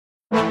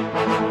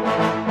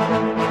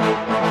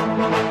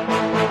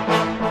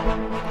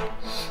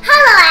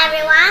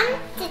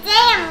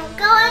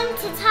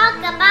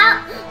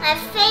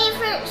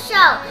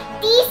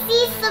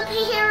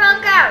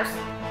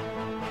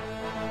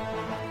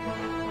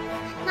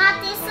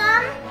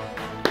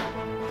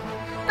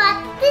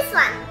this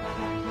one.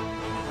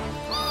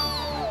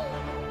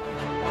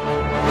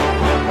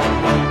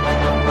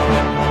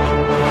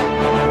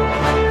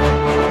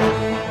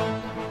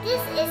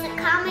 This is a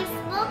comics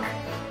book,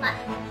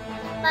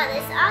 but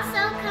it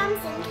also comes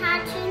in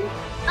cartoon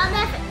or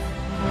Netflix.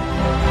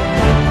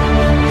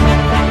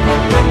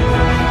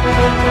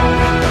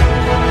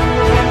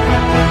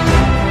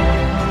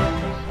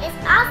 It's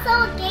also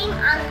a game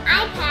on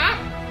iPad.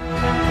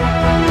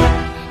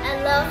 I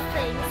love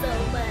playing so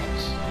much.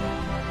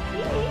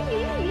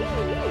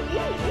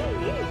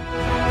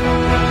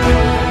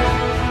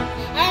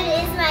 And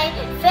it's my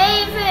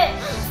favorite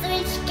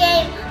Switch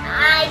game.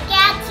 I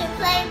get to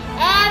play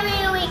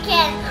every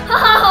weekend.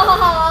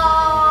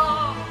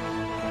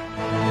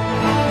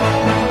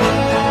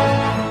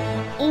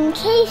 In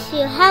case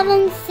you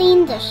haven't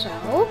seen the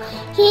show,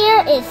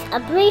 here is a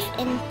brief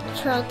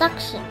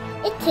introduction.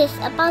 It is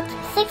about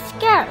 6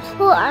 girls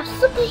who are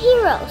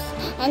superheroes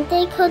and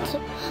they go to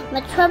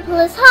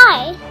Metropolis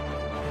High.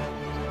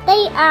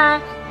 They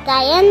are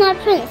Diana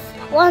Prince,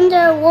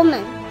 Wonder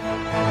Woman,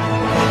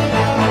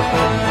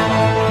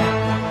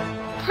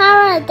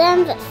 Kara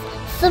Danvers,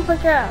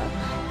 Supergirl,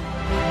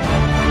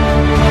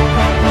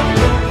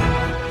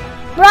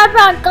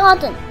 Barbara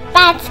Gordon,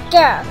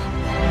 Batgirl,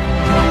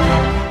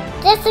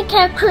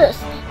 Jessica Cruz,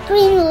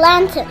 Green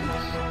Lantern,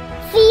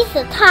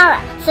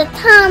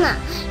 Zatanna,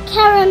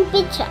 Karen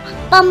Beecher,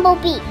 Bumble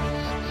Bee,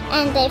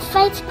 and they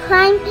fight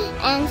crime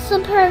and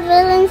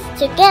supervillains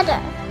together.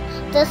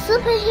 The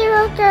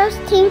superhero girls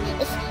team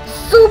is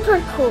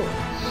super cool,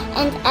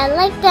 and I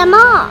like them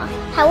all.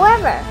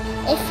 However,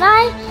 if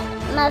I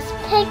must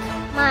pick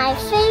my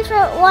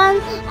favorite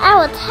one, I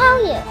will tell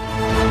you.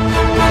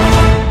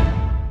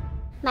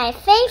 My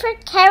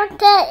favorite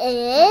character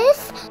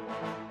is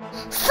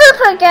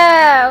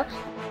Supergirl,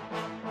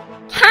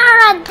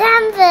 Kara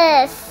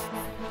Danvers.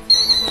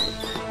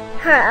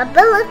 Her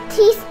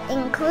abilities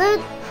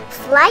include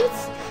flight,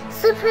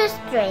 super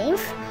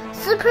strength,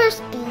 super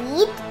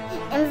speed,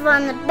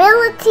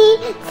 invulnerability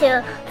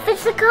to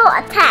physical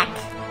attack.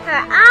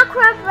 Her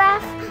aqua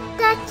breath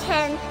that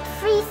can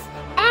freeze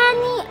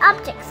any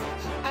objects.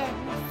 And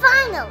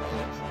finally,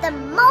 the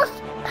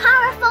most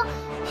powerful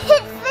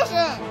heat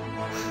vision.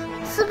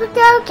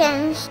 Supergirl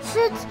can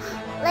shoot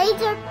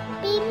laser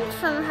beams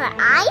from her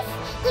eyes.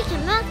 They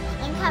can melt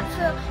and cut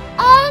through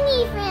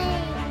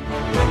anything.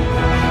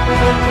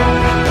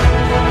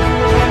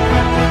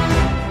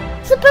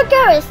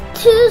 Supergirl is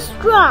too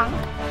strong,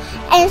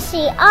 and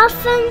she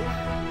often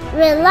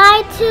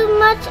relies too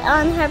much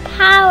on her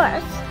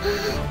powers.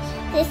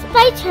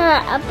 Despite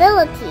her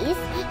abilities,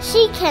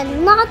 she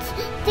cannot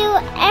do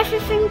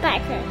everything by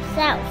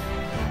herself.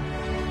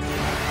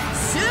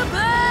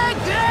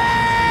 Supergirl!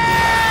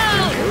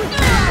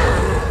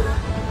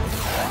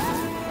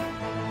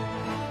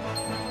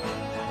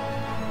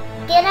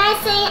 Did I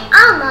say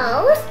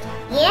almost?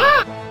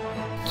 Yeah.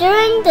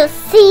 During the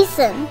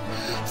season,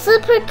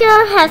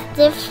 Supergirl has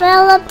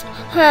developed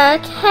her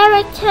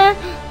character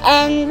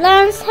and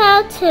learns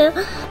how to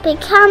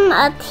become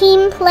a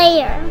team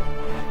player.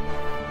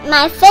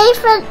 My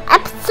favorite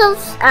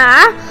episodes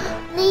are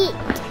League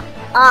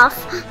of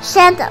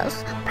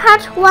Shadows,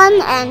 Part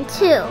 1 and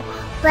 2,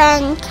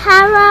 when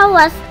Kara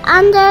was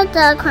under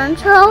the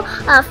control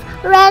of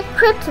Red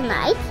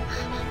Kryptonite.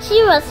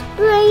 She was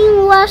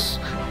brainwashed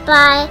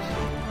by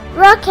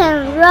rock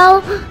and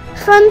roll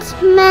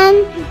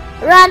frontman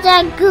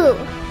Raja Ghul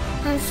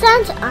and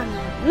sent on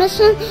a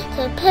mission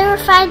to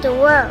purify the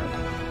world.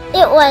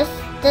 It was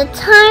the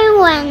time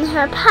when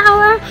her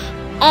power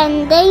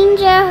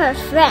endangered her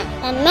friend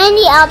and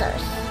many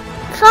others.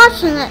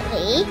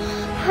 Fortunately,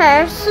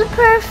 her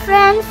super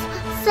friends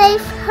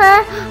saved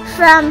her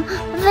from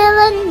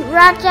villain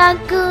Raja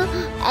Ghul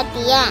at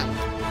the end.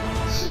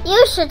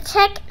 You should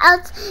check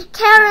out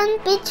Karen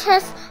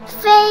Beecher's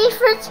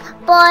favorite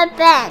boy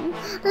band,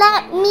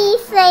 Let Me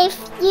Save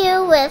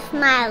You With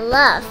My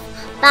Love,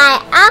 by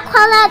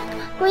Aqualad,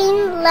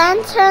 Green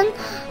Lantern,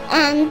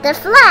 and The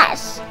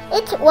Flash.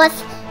 It was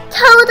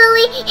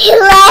totally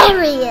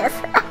hilarious.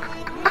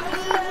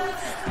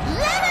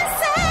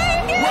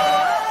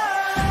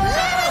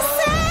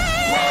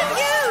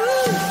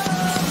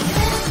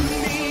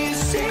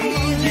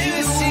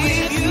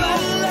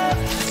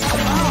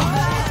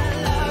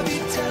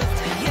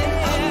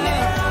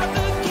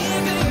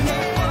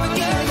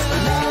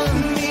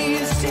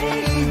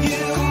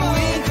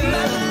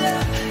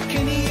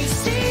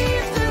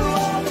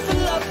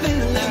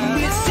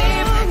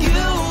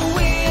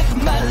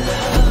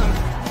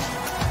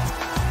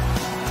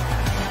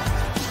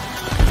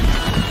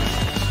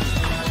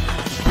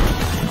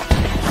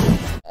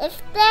 If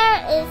there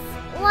is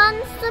one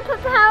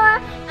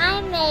superpower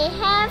I may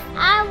have,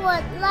 I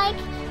would like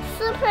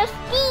super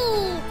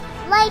speed,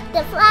 like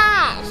the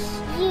Flash.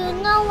 You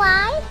know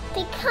why?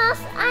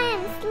 Because I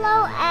am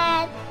slow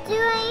at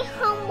doing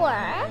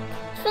homework,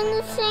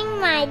 finishing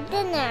my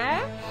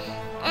dinner,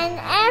 and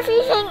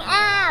everything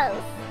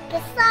else.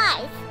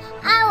 Besides,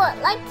 I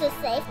would like to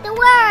save the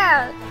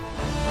world.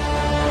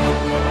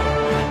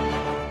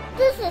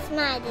 This is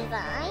my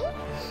design.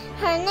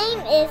 Her name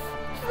is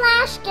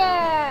Flash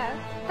Girl.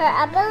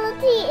 Her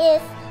ability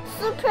is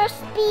super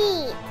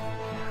speed,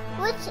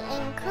 which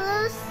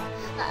includes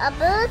the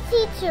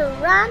ability to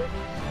run,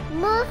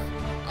 move,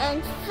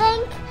 and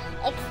think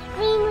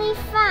extremely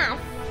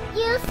fast,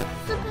 use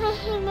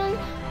superhuman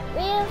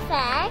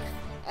reflex,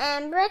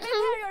 and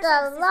breaking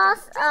the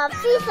laws of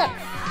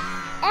physics.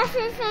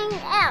 Everything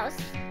else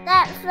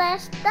that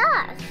Flash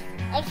does,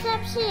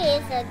 except she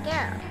is a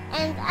girl,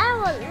 and I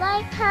would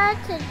like her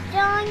to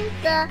join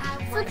the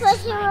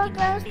Superhero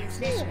Girls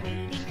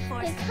team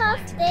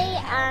because they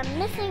are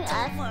missing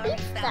a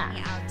speedstar.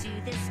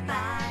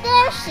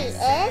 There she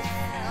is.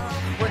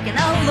 Working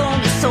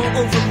alone is so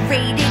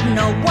overrated.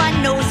 No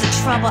one knows the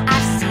trouble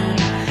I've seen.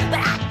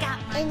 But I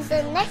got in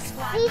the next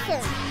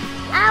season,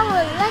 I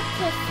would like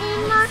to see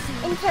more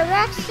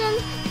interaction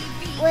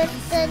with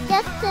the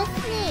Justice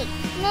League.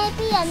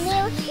 Maybe a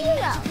new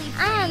hero.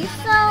 I am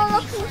so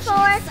looking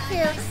forward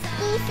to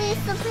DC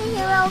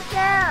Superhero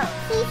Girl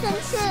Season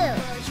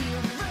 2.